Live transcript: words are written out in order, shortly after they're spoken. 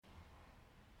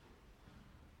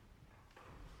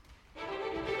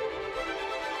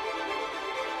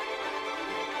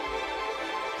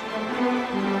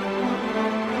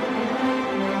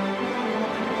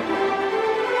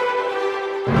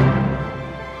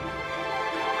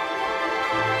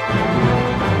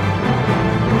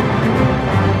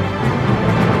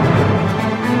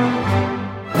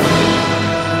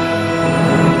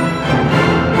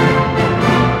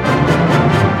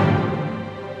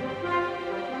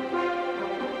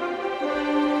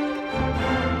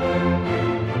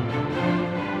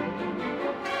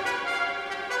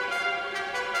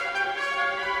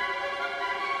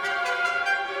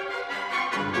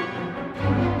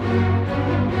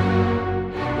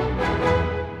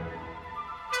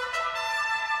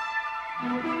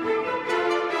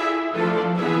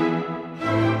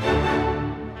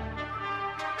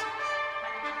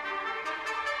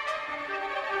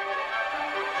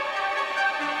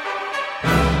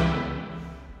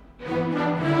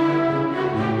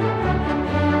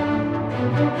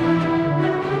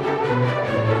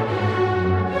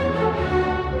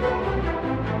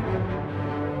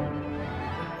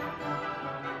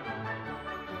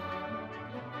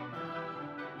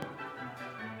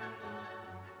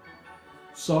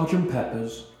Sergeant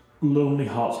Pepper's Lonely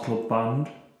Hearts Club Band,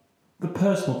 The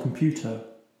Personal Computer,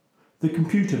 The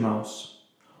Computer Mouse,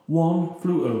 One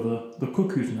Flew Over the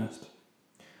Cuckoo's Nest.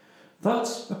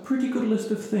 That's a pretty good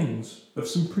list of things, of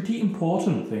some pretty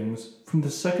important things from the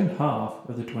second half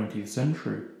of the 20th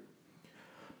century.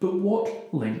 But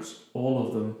what links all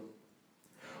of them?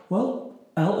 Well,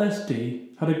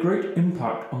 LSD had a great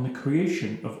impact on the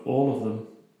creation of all of them.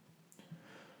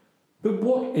 But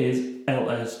what is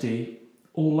LSD,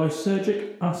 or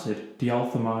lysergic acid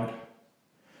dialthymide?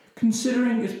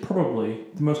 Considering it's probably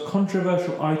the most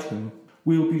controversial item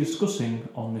we'll be discussing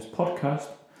on this podcast,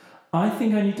 I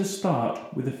think I need to start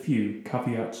with a few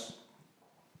caveats.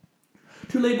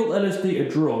 To label LSD a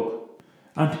drug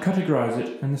and to categorise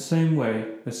it in the same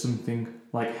way as something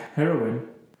like heroin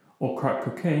or crack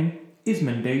cocaine is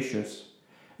mendacious,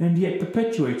 and yet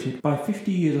perpetuated by 50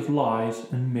 years of lies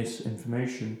and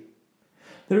misinformation.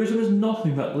 There is almost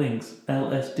nothing that links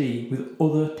LSD with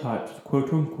other types of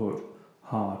quote-unquote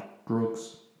hard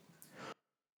drugs.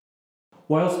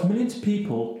 Whilst millions of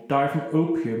people die from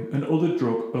opium and other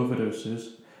drug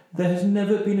overdoses, there has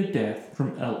never been a death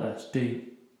from LSD.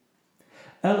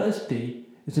 LSD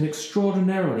is an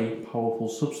extraordinarily powerful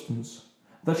substance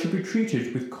that should be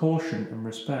treated with caution and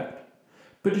respect,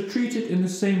 but to treat it in the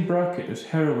same bracket as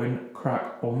heroin,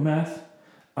 crack or meth,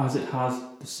 as it has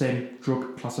the same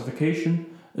drug classification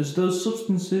as those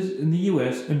substances in the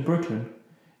US and Britain,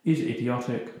 is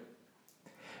idiotic.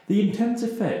 The intense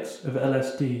effects of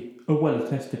LSD are well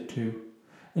attested to,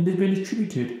 and have been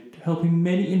attributed to helping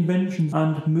many inventions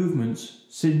and movements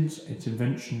since its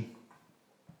invention.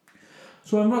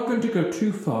 So I'm not going to go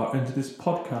too far into this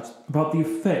podcast about the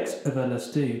effects of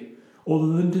LSD, other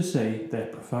than to say they're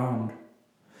profound.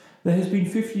 There has been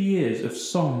 50 years of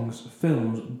songs,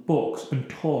 films, books and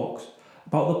talks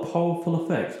about the powerful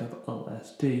effects of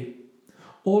LSD,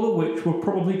 all of which will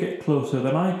probably get closer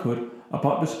than I could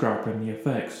about describing the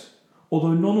effects,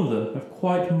 although none of them have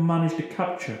quite managed to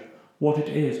capture what it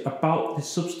is about this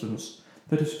substance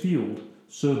that has fueled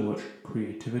so much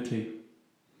creativity.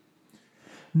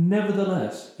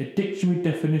 Nevertheless, a dictionary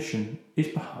definition is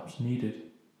perhaps needed.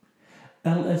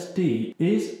 LSD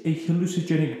is a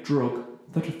hallucinogenic drug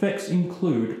that effects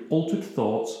include altered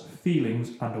thoughts,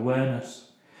 feelings and awareness.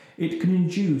 It can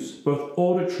induce both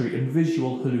auditory and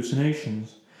visual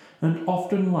hallucinations, and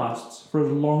often lasts for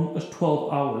as long as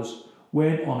 12 hours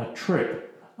when on a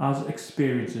trip, as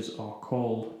experiences are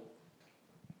called.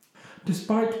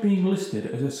 Despite being listed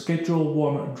as a Schedule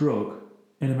 1 drug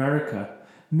in America,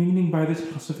 meaning by this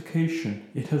classification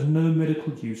it has no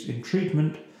medical use in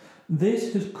treatment,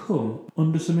 this has come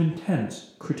under some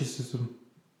intense criticism.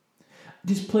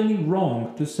 It is plainly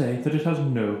wrong to say that it has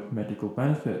no medical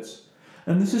benefits,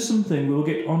 and this is something we will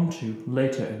get onto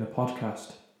later in the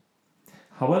podcast.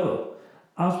 However,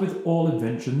 as with all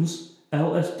inventions,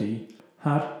 LSD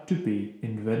had to be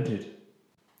invented.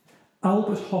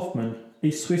 Albert Hofmann, a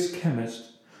Swiss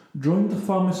chemist, joined the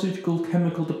pharmaceutical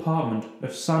chemical department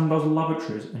of Sandoz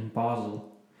Laboratories in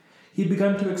Basel. He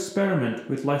began to experiment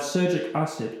with lysergic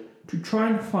acid to try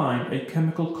and find a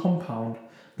chemical compound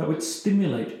that would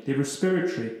stimulate the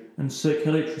respiratory and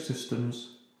circulatory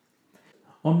systems.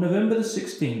 On November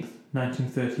 16th,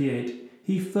 1938,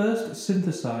 he first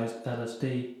synthesized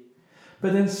LSD,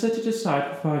 but then set it aside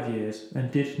for 5 years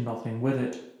and did nothing with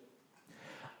it.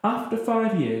 After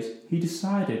 5 years, he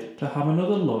decided to have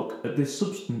another look at this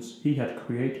substance he had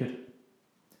created.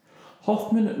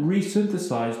 Hofmann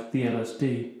resynthesized the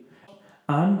LSD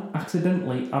and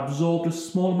accidentally absorbed a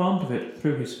small amount of it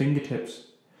through his fingertips,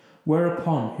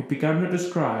 whereupon he began to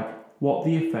describe what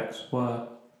the effects were.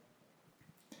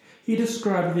 He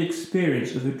described the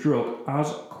experience of the drug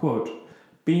as, quote,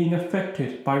 being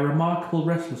affected by remarkable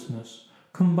restlessness,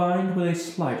 combined with a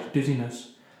slight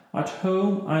dizziness. At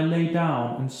home I lay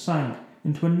down and sank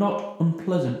into a not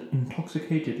unpleasant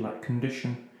intoxicated-like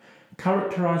condition,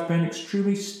 characterised by an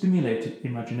extremely stimulated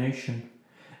imagination.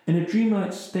 In a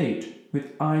dreamlike state,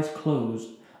 with eyes closed,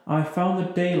 I found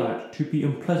the daylight to be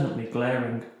unpleasantly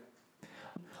glaring.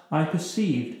 I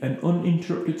perceived an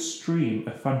uninterrupted stream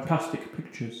of fantastic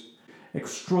pictures,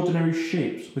 extraordinary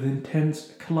shapes with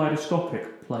intense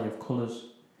kaleidoscopic play of colours.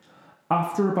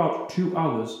 After about 2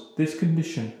 hours, this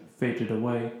condition faded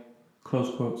away.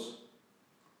 Close quotes.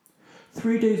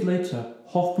 3 days later,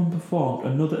 Hofmann performed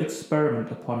another experiment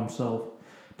upon himself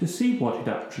to see what he'd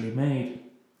actually made.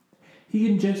 He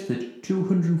ingested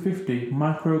 250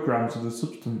 micrograms of the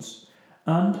substance,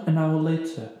 and an hour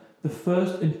later, the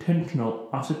first intentional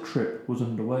acid trip was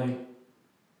underway.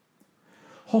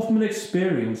 Hofmann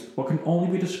experienced what can only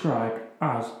be described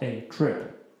as a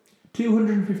trip.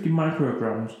 250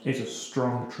 micrograms is a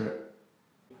strong trip.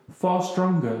 far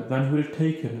stronger than he would have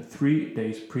taken 3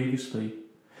 days previously.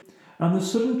 And the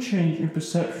sudden change in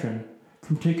perception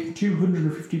from taking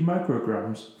 250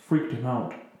 micrograms freaked him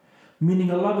out, meaning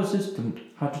a lab assistant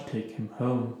had to take him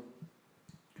home.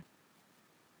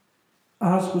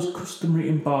 As was customary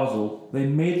in Basel, they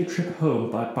made the trip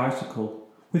home by bicycle,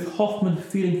 with Hoffmann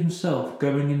feeling himself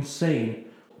going insane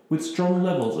with strong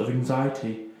levels of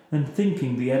anxiety and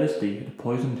thinking the LSD had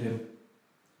poisoned him.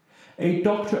 A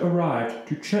doctor arrived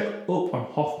to check up on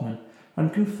Hoffmann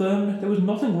and confirmed there was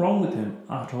nothing wrong with him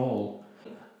at all,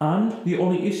 and the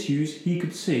only issues he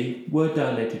could see were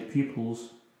dilated pupils.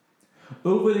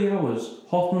 Over the hours,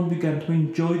 Hoffmann began to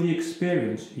enjoy the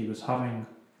experience he was having.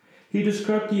 He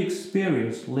described the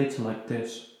experience later like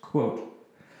this, quote,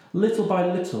 "Little by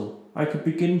little, I could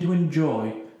begin to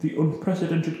enjoy the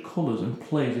unprecedented colours and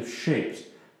plays of shapes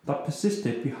that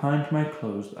persisted behind my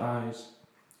closed eyes.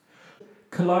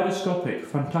 Kaleidoscopic,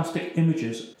 fantastic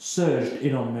images surged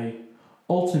in on me,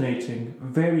 alternating,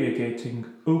 variegating,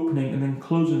 opening and then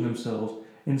closing themselves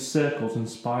in circles and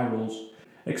spirals,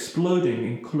 exploding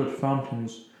in coloured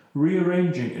fountains,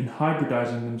 rearranging and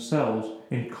hybridizing themselves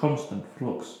in constant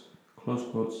flux." Close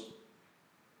quotes.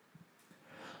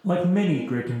 Like many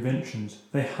great inventions,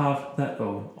 they have their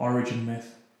own origin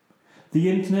myth. The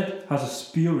internet has a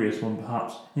spurious one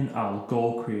perhaps in Al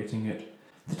Gore creating it.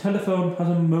 The telephone has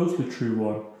a mostly true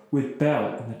one, with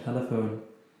Bell in the telephone.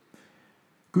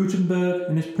 Gutenberg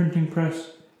and his printing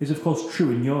press is of course true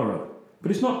in Europe,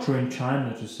 but it's not true in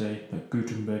China to say that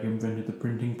Gutenberg invented the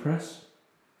printing press.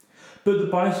 But the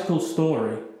bicycle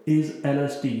story is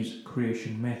LSD's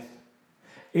creation myth.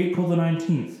 April the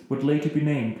 19th would later be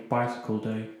named Bicycle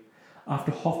Day,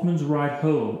 after Hoffmann's ride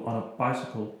home on a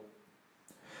bicycle.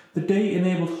 The day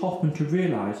enabled Hoffmann to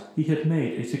realise he had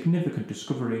made a significant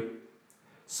discovery,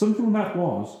 something that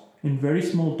was, in very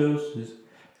small doses,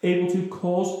 able to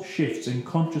cause shifts in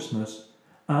consciousness,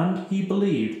 and he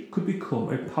believed could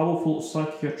become a powerful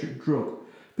psychiatric drug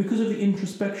because of the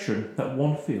introspection that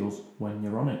one feels when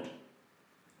you're on it.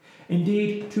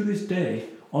 Indeed, to this day,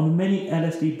 on many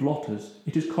LSD blotters,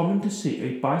 it is common to see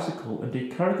a bicycle and a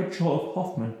caricature of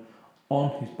Hoffmann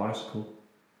on his bicycle.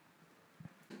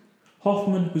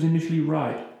 Hoffmann was initially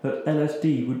right that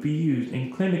LSD would be used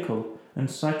in clinical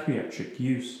and psychiatric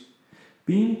use.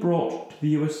 Being brought to the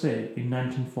USA in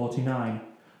 1949,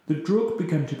 the drug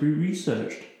began to be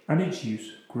researched and its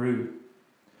use grew.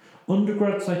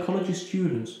 Undergrad psychology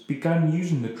students began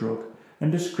using the drug and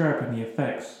describing the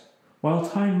effects, while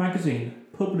Time magazine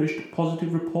published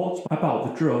positive reports about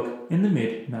the drug in the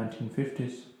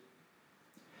mid-1950s.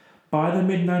 By the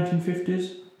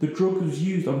mid-1950s, the drug was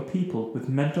used on people with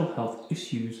mental health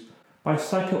issues by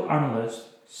psychoanalyst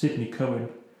Sidney Cohen,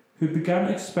 who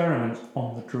began experiments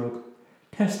on the drug,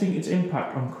 testing its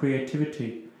impact on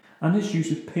creativity and its use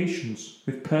with patients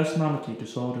with personality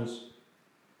disorders.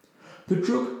 The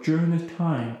drug during this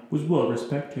time was well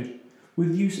respected,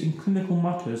 with use in clinical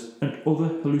matters and other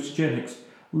hallucinogenics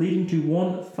leading to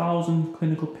 1,000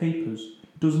 clinical papers,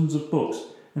 dozens of books,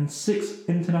 and 6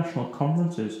 international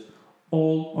conferences,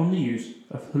 all on the use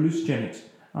of hallucinogenics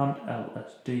and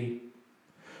LSD.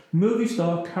 Movie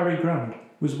star Cary Grant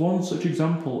was one such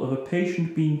example of a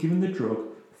patient being given the drug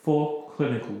for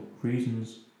clinical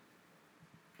reasons.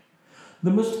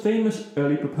 The most famous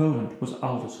early proponent was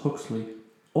Aldous Huxley,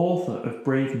 author of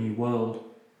Brave New World.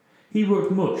 He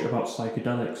wrote much about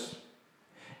psychedelics.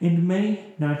 In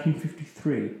May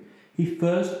 1953, he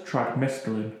first tried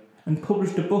mescaline and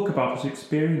published a book about his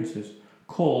experiences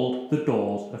called The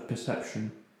Doors of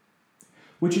Perception,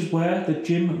 which is where the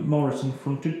Jim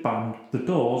Morrison-fronted band The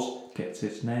Doors gets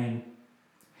its name.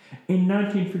 In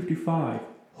 1955,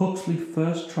 Huxley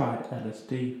first tried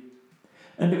LSD,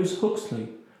 and it was Huxley,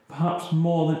 perhaps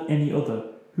more than any other,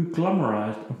 who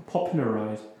glamorized and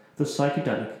popularized the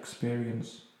psychedelic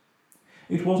experience.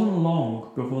 It wasn't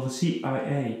long before the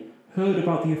CIA heard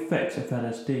about the effects of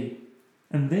LSD,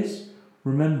 and this,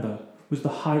 remember, was the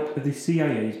height of the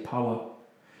CIA's power.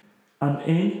 And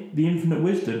in the infinite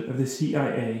wisdom of the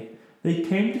CIA, they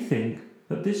came to think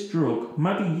that this drug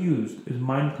might be used as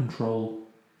mind control.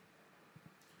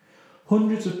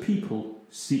 Hundreds of people,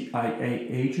 CIA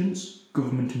agents,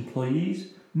 government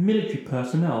employees, military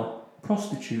personnel,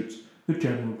 prostitutes, the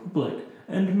general public,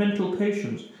 and mental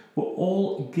patients were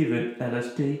all given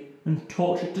LSD and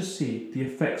tortured to see the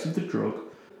effects of the drug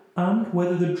and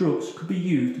whether the drugs could be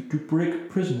used to break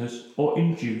prisoners or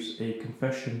induce a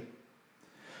confession.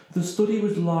 The study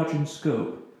was large in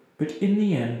scope, but in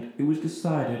the end it was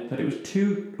decided that it was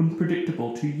too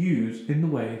unpredictable to use in the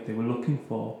way they were looking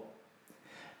for.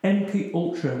 MK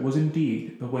Ultra was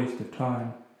indeed a waste of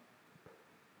time.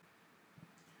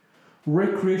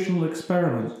 Recreational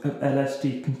experiments of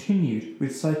LSD continued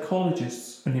with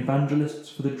psychologists and evangelists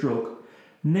for the drug.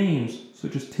 Names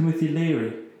such as Timothy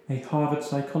Leary, a Harvard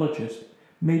psychologist,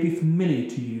 may be familiar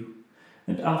to you,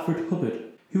 and Alfred Hubbard,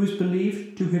 who is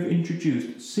believed to have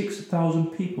introduced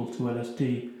 6,000 people to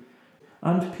LSD,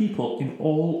 and people in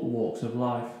all walks of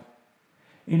life.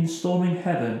 In Storming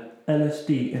Heaven,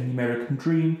 LSD and the American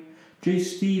Dream, J.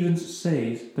 Stevens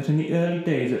says that in the early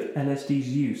days of LSD's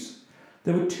use,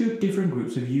 there were two different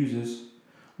groups of users.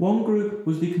 One group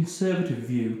was the conservative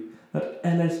view that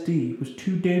LSD was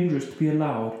too dangerous to be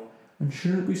allowed and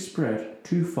shouldn't be spread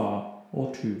too far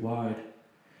or too wide.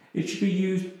 It should be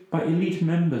used by elite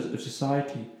members of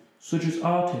society, such as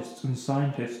artists and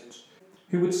scientists,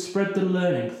 who would spread the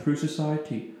learning through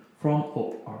society from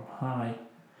up on high.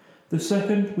 The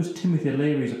second was Timothy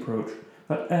Leary's approach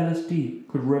that LSD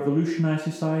could revolutionise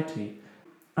society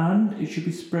and it should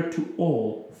be spread to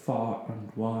all far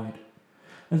and wide.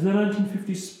 As the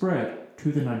 1950s spread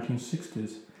to the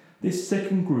 1960s, this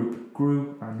second group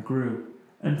grew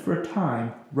and for a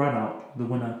time ran out the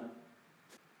winner.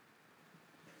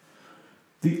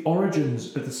 The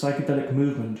origins of the psychedelic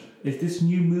movement, as this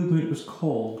new movement was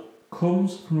called,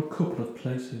 comes from a couple of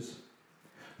places.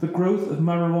 The growth of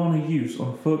marijuana use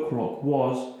on folk rock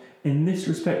was, in this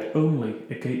respect only,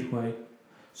 a gateway.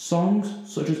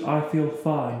 Songs such as I Feel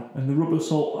Fine and the Rubber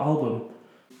Soul album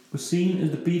were seen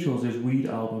as the Beatles' Weed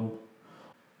album.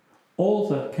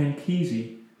 Author Ken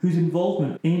Kesey, whose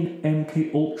involvement in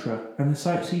MK Ultra and the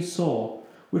sights he saw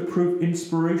would prove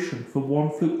inspiration for One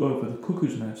Flew Over the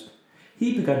Cuckoo's Nest,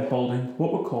 he began holding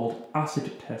what were called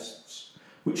acid tests,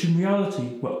 which in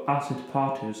reality were acid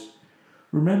parties.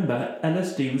 Remember,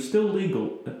 LSD was still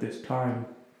legal at this time.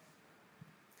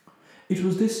 It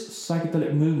was this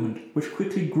psychedelic movement which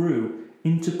quickly grew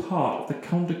into part of the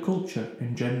counterculture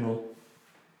in general.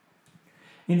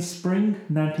 In spring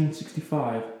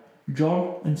 1965,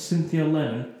 John and Cynthia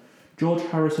Lennon, George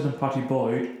Harrison and Pattie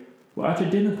Boyd were at a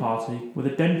dinner party with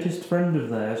a dentist friend of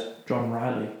theirs, John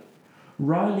Riley.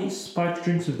 Riley spiked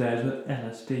drinks of theirs with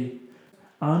LSD,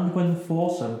 and when the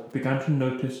foursome began to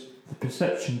notice the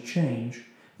perception change,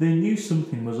 they knew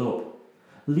something was up.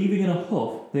 Leaving in a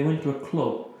huff, they went to a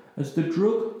club as the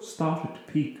drug started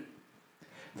to peak.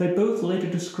 They both later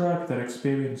described their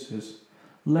experiences,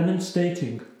 Lennon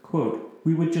stating, quote,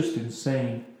 "We were just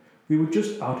insane. We were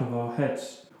just out of our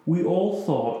heads. We all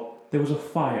thought there was a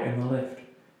fire in the lift,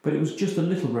 but it was just a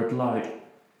little red light.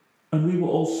 And we were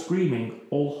all screaming,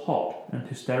 all hot and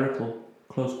hysterical,"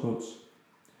 close quotes.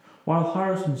 While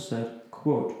Harrison said,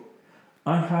 quote,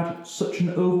 "I had such an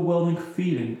overwhelming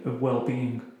feeling of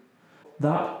well-being,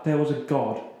 that there was a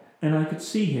God, and I could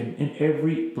see him in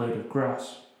every blade of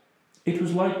grass. It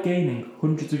was like gaining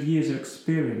hundreds of years of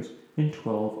experience in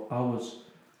 12 hours,"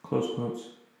 close quotes.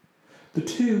 The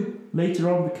two later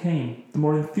on became the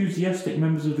more enthusiastic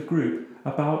members of the group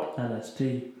about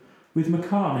LSD, with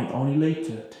McCartney only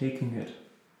later taking it.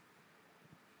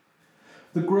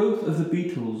 The growth of the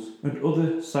Beatles and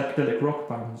other psychedelic rock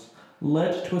bands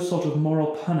led to a sort of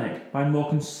moral panic by more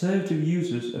conservative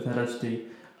users of LSD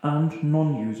and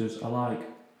non-users alike.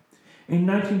 In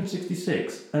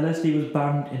 1966, LSD was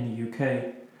banned in the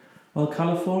UK, while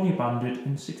California banned it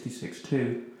in 1966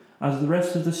 too, as the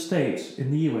rest of the states in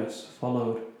the US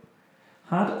followed.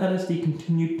 Had LSD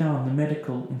continued down the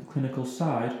medical and clinical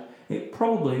side, it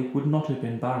probably would not have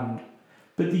been banned,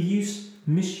 but the use,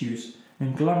 misuse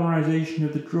and glamorization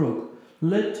of the drug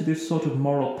led to this sort of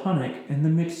moral panic in the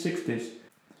mid-60s,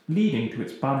 leading to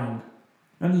its banning.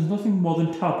 And there's nothing more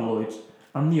than tabloids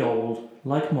and the old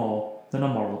like more than a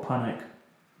moral panic.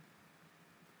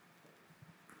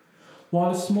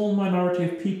 While a small minority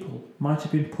of people might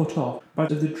have been put off by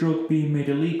the drug being made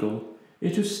illegal,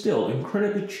 it was still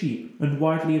incredibly cheap and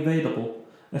widely available,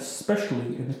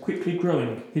 especially in the quickly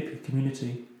growing hippie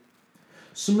community.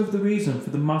 Some of the reason for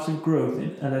the massive growth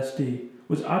in LSD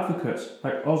was advocates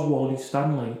like Oswald E.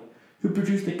 Stanley, who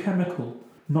produced the chemical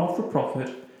not for profit,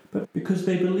 but because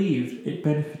they believed it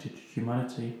benefited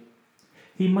humanity.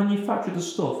 He manufactured the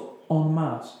stuff en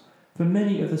masse for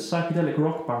many of the psychedelic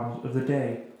rock bands of the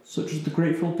day, such as the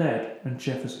Grateful Dead and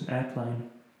Jefferson Airplane.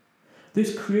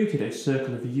 This created a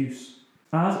circle of use,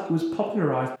 as it was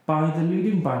popularised by the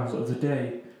leading bands of the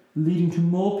day, leading to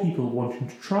more people wanting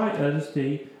to try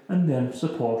LSD and then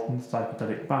supporting the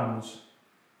psychedelic bands,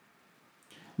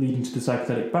 leading to the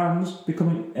psychedelic bands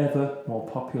becoming ever more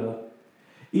popular.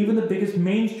 Even the biggest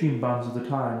mainstream bands of the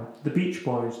time, the Beach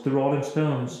Boys, the Rolling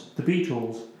Stones, the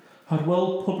Beatles, had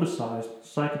well publicised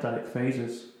psychedelic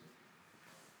phases.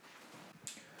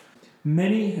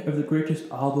 Many of the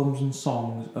greatest albums and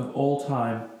songs of all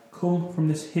time come from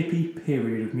this hippie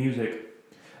period of music,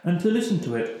 and to listen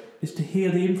to it is to hear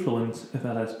the influence of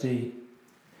LSD.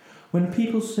 When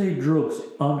people say drugs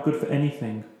aren't good for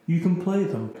anything, you can play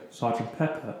them, Sgt.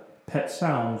 Pepper, Pet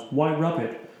Sounds, White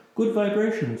Rabbit, Good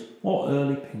Vibrations, or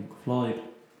early Pink Floyd.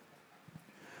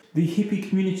 The hippie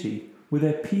community, with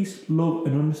their peace, love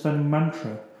and understanding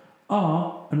mantra,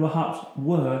 are, and perhaps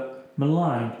were,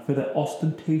 maligned for their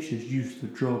ostentatious use of the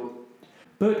drug.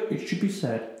 But it should be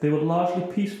said they were largely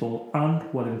peaceful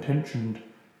and well-intentioned,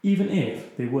 even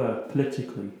if they were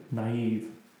politically naive.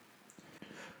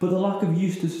 But the lack of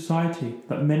use to society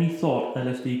that many thought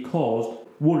LSD caused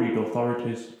worried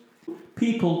authorities.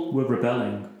 People were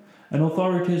rebelling, and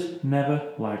authorities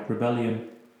never liked rebellion.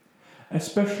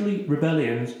 Especially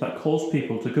rebellions that caused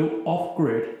people to go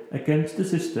off-grid against the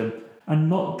system and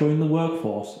not join the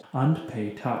workforce and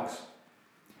pay tax.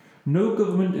 No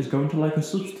government is going to like a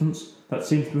substance that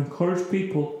seems to encourage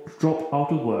people to drop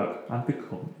out of work and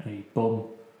become a bum.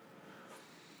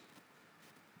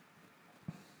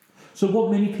 So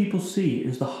what many people see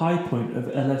as the high point of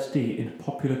LSD in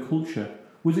popular culture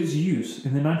was its use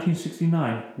in the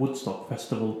 1969 Woodstock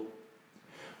Festival.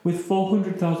 With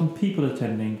 400,000 people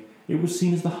attending, it was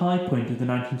seen as the high point of the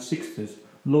 1960s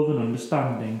love and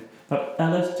understanding that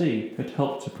LSD had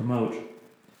helped to promote.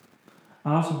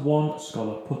 As one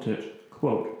scholar put it,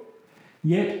 quote,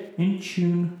 "Yet in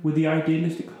tune with the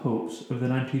idealistic hopes of the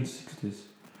 1960s,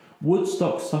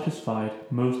 Woodstock satisfied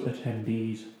most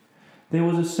attendees. There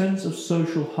was a sense of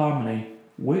social harmony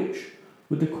which,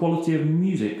 with the quality of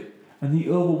music and the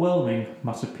overwhelming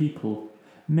mass of people,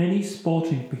 many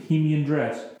sporting bohemian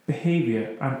dress,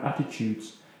 behaviour and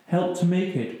attitudes, helped to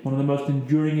make it one of the most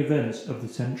enduring events of the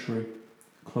century."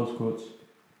 Close quotes.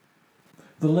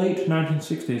 The late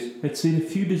 1960s had seen a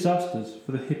few disasters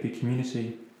for the hippie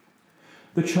community.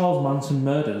 The Charles Manson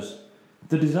murders,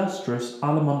 the disastrous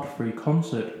Alamo Free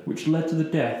concert which led to the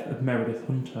death of Meredith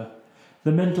Hunter,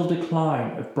 the mental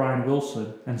decline of Brian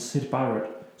Wilson and Syd Barrett,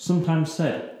 sometimes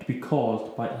said to be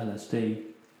caused by LSD,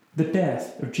 the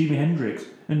death of Jimi Hendrix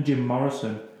and Jim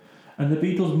Morrison, and the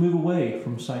Beatles' move away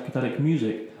from psychedelic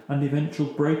music and eventual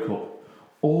breakup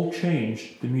all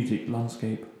changed the music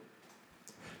landscape.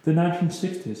 The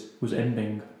 1960s was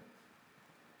ending.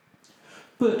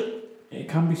 But it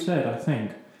can be said, I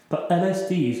think, that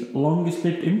LSD's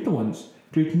longest-lived influence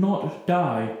did not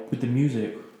die with the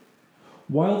music.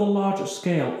 While the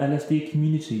large-scale LSD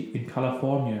community in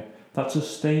California that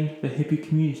sustained the hippie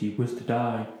community was to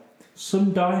die,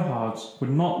 some diehards would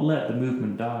not let the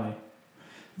movement die.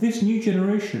 This new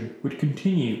generation would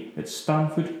continue at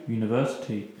Stanford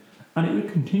University, and it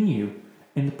would continue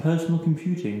in the personal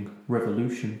computing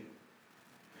revolution.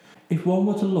 If one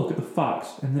were to look at the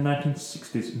facts in the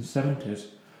 1960s and 70s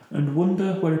and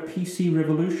wonder where a PC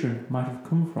revolution might have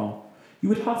come from, you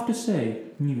would have to say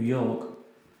New York.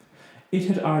 It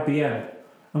had IBM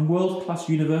and world-class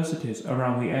universities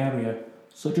around the area,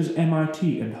 such as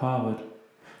MIT and Harvard.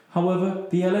 However,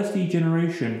 the LSD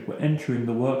generation were entering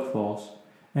the workforce,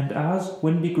 and as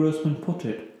Wendy Grossman put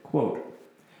it, quote,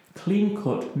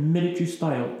 "Clean-cut,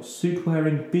 military-style,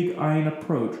 suit-wearing big iron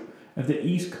approach of the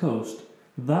East Coast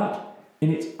that, in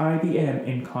its IBM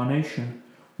incarnation,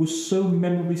 was so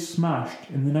memorably smashed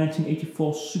in the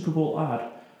 1984 Super Bowl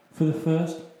ad for the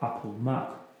first Apple Mac."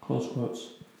 Close quotes.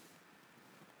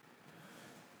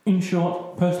 In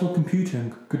short, personal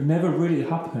computing could never really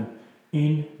happen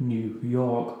in New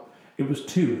York. It was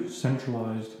too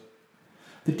centralised.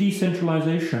 The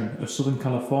decentralisation of Southern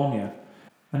California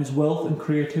and its wealth and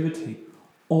creativity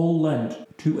all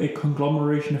lent to a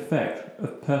conglomeration effect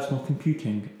of personal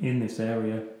computing in this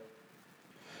area.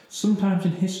 Sometimes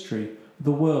in history,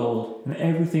 the world and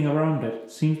everything around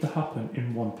it seems to happen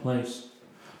in one place.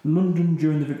 London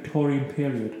during the Victorian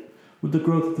period, with the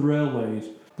growth of the railways,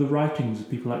 the writings of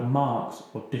people like Marx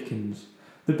or Dickens,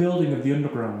 the building of the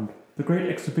Underground, the Great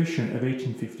Exhibition of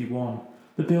 1851,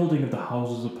 the building of the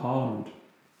Houses of Parliament.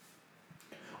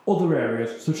 Other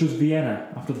areas, such as Vienna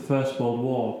after the First World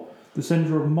War, the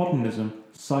centre of modernism,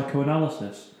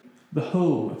 psychoanalysis, the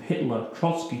home of Hitler,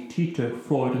 Trotsky, Tito,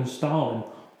 Freud and Stalin,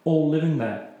 all living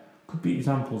there, could be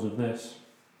examples of this.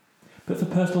 But for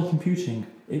personal computing,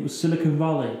 it was Silicon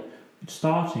Valley,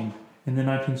 starting in the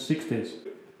 1960s,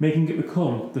 making it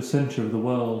become the centre of the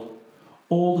world.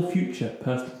 All the future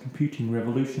personal computing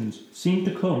revolutions seem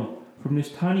to come from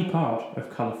this tiny part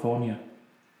of California.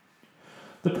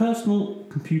 The personal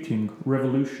computing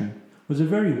revolution was a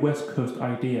very West Coast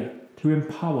idea to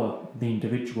empower the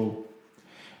individual.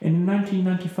 In a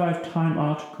 1995 Time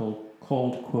article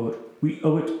called, quote, "We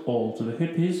Owe It All to the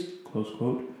Hippies," close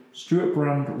quote, Stuart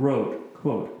Brand wrote,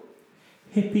 quote,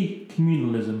 "Hippie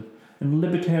communalism and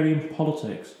libertarian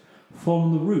politics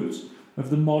form the roots of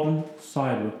the modern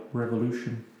cyber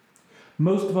revolution.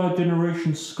 Most of our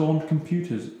generation scorned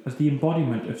computers as the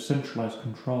embodiment of centralised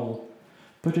control,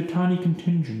 but a tiny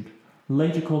contingent,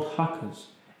 later called hackers,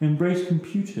 embraced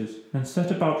computers and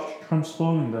set about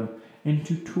transforming them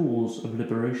into tools of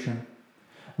liberation.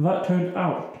 That turned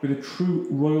out to be the true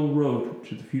royal road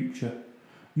to the future.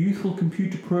 Youthful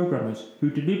computer programmers who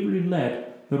deliberately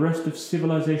led the rest of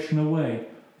civilization away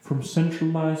from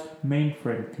centralised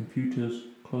mainframe computers.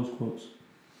 Close quotes.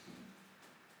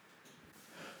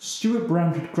 Stuart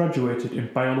Brand had graduated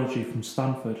in biology from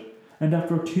Stanford, and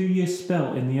after a 2-year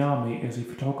spell in the army as a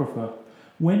photographer,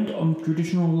 went on the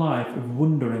traditional life of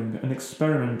wondering and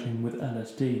experimenting with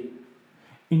LSD.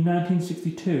 In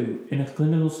 1962, in a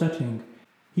clinical setting,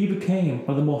 he became one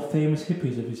of the more famous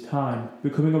hippies of his time,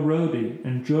 becoming a roadie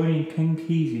and joining Ken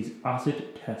Kesey's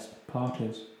acid test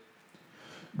parties.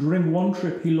 During one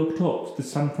trip he looked up to the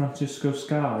San Francisco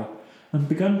sky and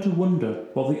began to wonder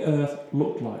what the Earth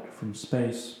looked like from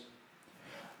space.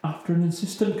 After an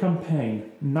insistent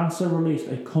campaign, NASA released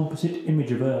a composite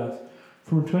image of Earth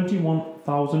from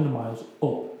 21,000 miles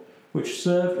up, which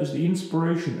served as the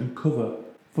inspiration and cover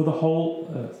for the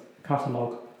Whole Earth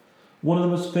catalogue, one of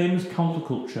the most famous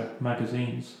counterculture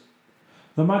magazines.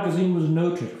 The magazine was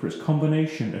noted for its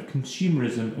combination of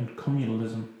consumerism and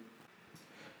communalism.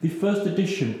 The first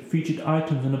edition featured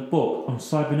items in a book on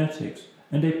cybernetics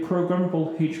and a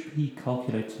programmable HP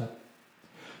calculator.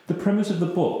 The premise of the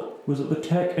book was that the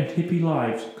tech and hippie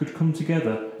lives could come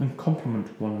together and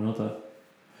complement one another.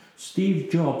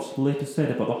 Steve Jobs later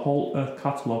said about the Whole Earth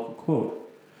catalogue, quote,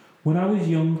 "When I was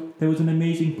young, there was an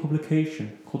amazing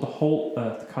publication called the Whole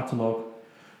Earth catalogue,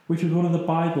 which was one of the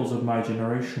Bibles of my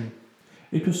generation.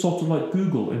 It was sort of like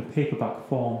Google in paperback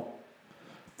form.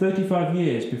 35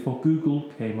 years before Google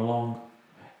came along.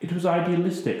 It was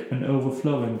idealistic and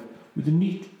overflowing, with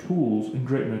neat tools and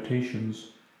great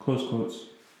notations." Close quotes.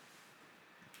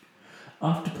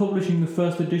 After publishing the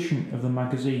first edition of the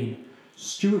magazine,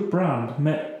 Stuart Brand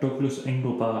met Douglas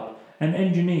Engelbart, an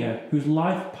engineer whose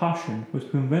life passion was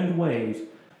to invent ways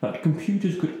that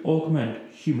computers could augment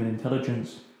human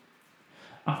intelligence.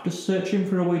 After searching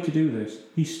for a way to do this,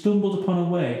 he stumbled upon a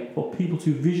way for people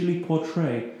to visually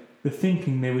portray the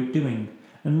thinking they were doing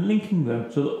and linking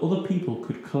them so that other people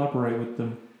could collaborate with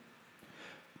them.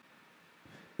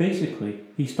 Basically,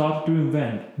 he started to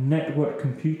invent networked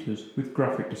computers with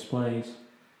graphic displays.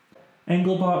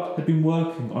 Engelbart had been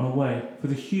working on a way for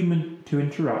the human to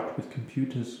interact with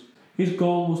computers. His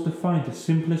goal was to find the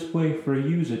simplest way for a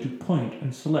user to point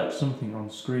and select something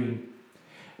on screen.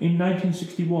 In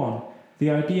 1961, the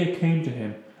idea came to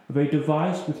him of a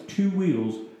device with 2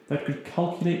 wheels that could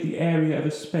calculate the area of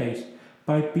a space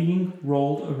by being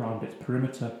rolled around its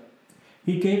perimeter.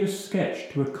 He gave a sketch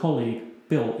to a colleague,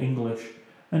 Bill English,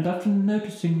 and after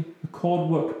noticing the cord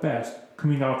worked best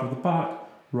coming out of the back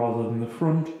rather than the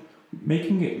front,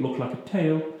 making it look like a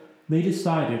tail, they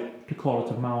decided to call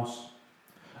it a mouse.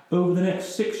 Over the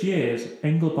next 6 years,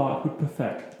 Engelbart would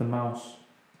perfect the mouse.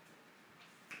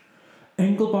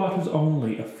 Engelbart was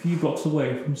only a few blocks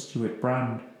away from Stuart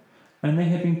Brand, and they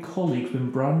had been colleagues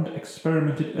when Brand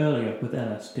experimented earlier with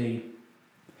LSD.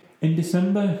 In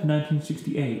December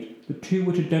 1968, the two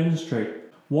were to demonstrate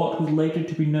what was later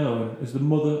to be known as the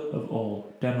mother of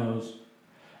all demos.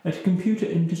 At a computer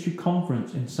industry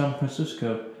conference in San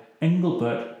Francisco,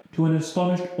 Engelbart, to an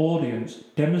astonished audience,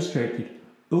 demonstrated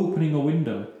opening a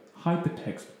window,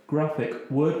 hypertext, graphic,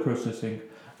 word processing,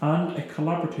 and a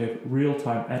collaborative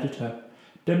real-time editor,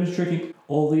 demonstrating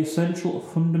all the essential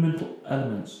fundamental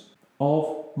elements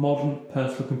of modern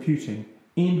personal computing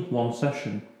in one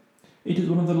session. It is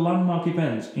one of the landmark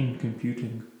events in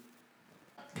computing.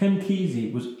 Ken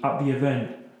Kesey was at the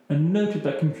event and noted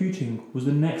that computing was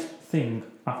the next thing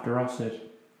after acid.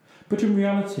 But in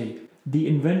reality, the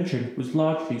invention was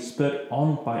largely spurred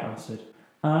on by acid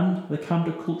and the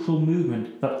countercultural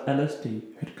movement that LSD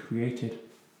had created.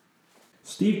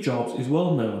 Steve Jobs is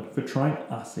well known for trying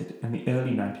acid in the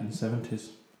early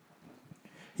 1970s.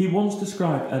 He once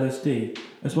described LSD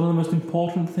as one of the most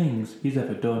important things he's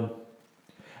ever done.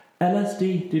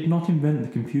 LSD did not invent the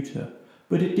computer,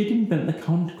 but it did invent the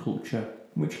counterculture,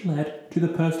 which led to the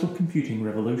personal computing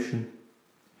revolution.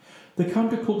 The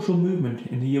countercultural movement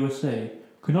in the USA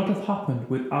could not have happened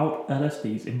without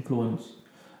LSD's influence,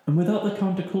 and without the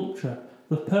counterculture,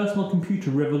 the personal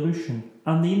computer revolution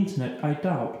and the internet, I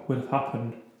doubt, would have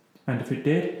happened, and if it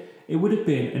did, it would have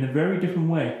been in a very different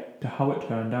way to how it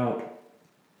turned out.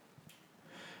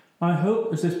 I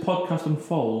hope as this podcast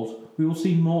unfolds, we will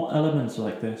see more elements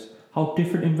like this, how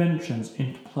different inventions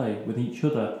interplay with each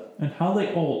other and how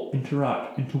they all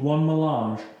interact into one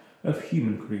melange of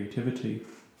human creativity.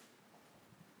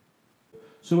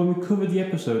 So when we cover the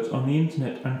episodes on the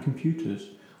internet and computers,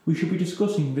 we should be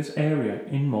discussing this area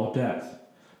in more depth,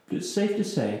 but it's safe to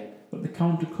say that the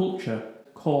counterculture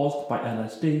caused by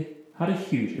LSD had a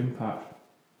huge impact.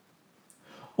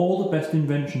 All the best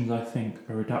inventions, I think,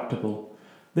 are adaptable.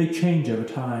 They change over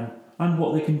time, and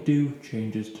what they can do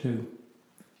changes too.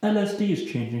 LSD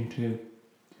is changing too.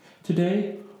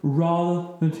 Today, rather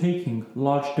than taking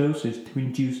large doses to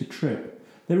induce a trip,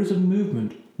 there is a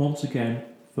movement, once again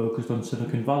focused on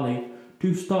Silicon Valley,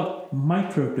 to start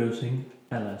microdosing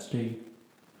LSD.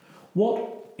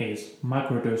 What is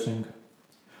microdosing?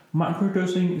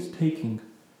 Microdosing is taking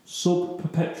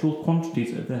sub-perpetual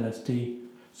quantities of LSD,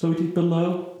 so it is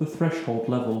below the threshold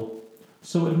level.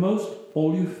 So at most,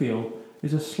 all you feel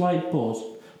is a slight buzz,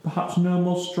 perhaps no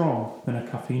more strong than a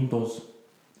caffeine buzz.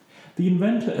 The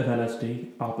inventor of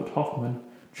LSD, Albert Hofmann,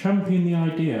 championed the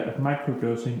idea of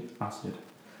microdosing acid,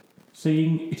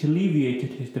 saying it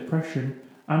alleviated his depression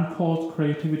and caused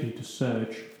creativity to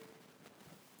surge.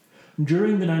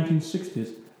 During the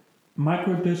 1960s,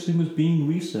 microdosing was being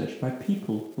researched by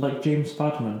people like James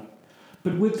Fadman,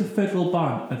 but with the federal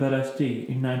ban of LSD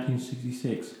in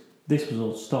 1966, this was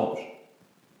all stopped.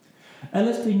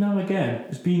 LSD now again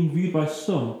is being viewed by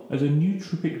some as a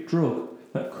nootropic drug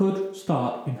that could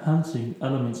start enhancing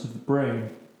elements of the brain,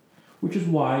 which is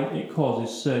why it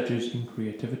causes surges in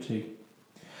creativity.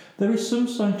 There is some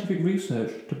scientific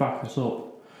research to back this up,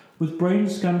 with brain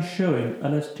scans showing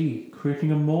LSD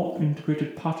creating a more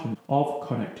integrated pattern of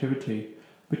connectivity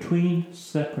between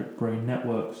separate brain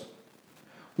networks.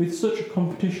 With such a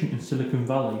competition in Silicon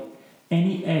Valley,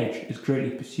 any edge is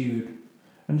greatly pursued,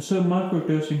 and so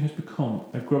microdosing has become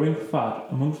a growing fad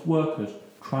amongst workers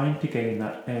trying to gain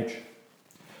that edge.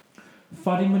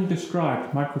 Fadiman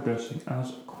described microdosing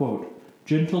as, quote,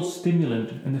 gentle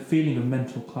stimulant and the feeling of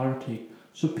mental clarity,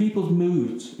 so people's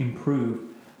moods improve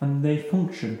and they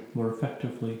function more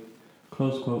effectively,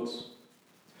 close quotes.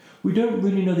 We don't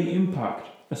really know the impact,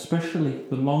 especially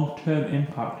the long-term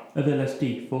impact of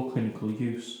LSD for clinical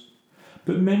use,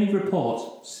 but many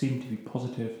reports seem to be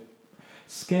positive.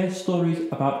 Scare stories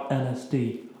about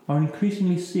LSD are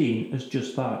increasingly seen as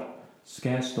just that,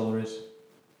 scare stories.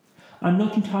 I'm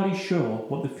not entirely sure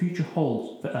what the future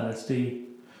holds for LSD,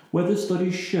 whether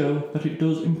studies show that it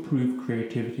does improve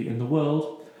creativity in the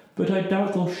world, but I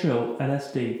doubt they'll show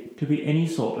LSD to be any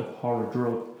sort of horror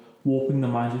drug, warping the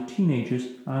minds of teenagers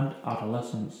and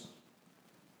adolescents.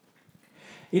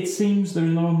 It seems there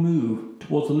is now a move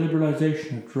towards the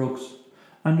liberalisation of drugs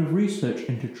and of research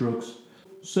into drugs,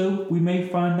 so we may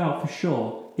find out for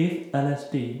sure if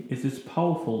LSD is as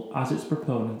powerful as its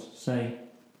proponents say.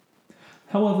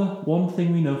 However, one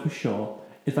thing we know for sure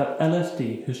is that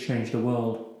LSD has changed the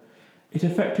world. It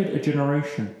affected a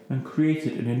generation and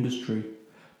created an industry,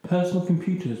 personal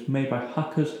computers made by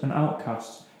hackers and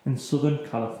outcasts in Southern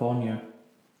California.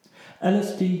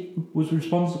 LSD was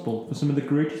responsible for some of the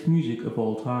greatest music of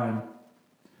all time.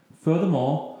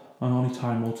 Furthermore, and only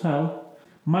time will tell,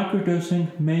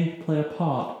 microdosing may play a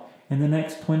part in the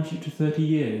next 20 to 30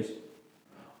 years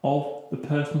of the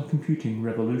personal computing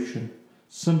revolution,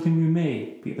 something we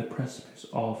may be at the precipice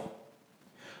of.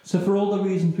 So for all the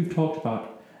reasons we've talked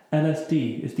about,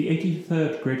 LSD is the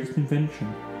 83rd greatest invention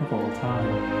of all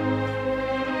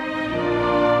time.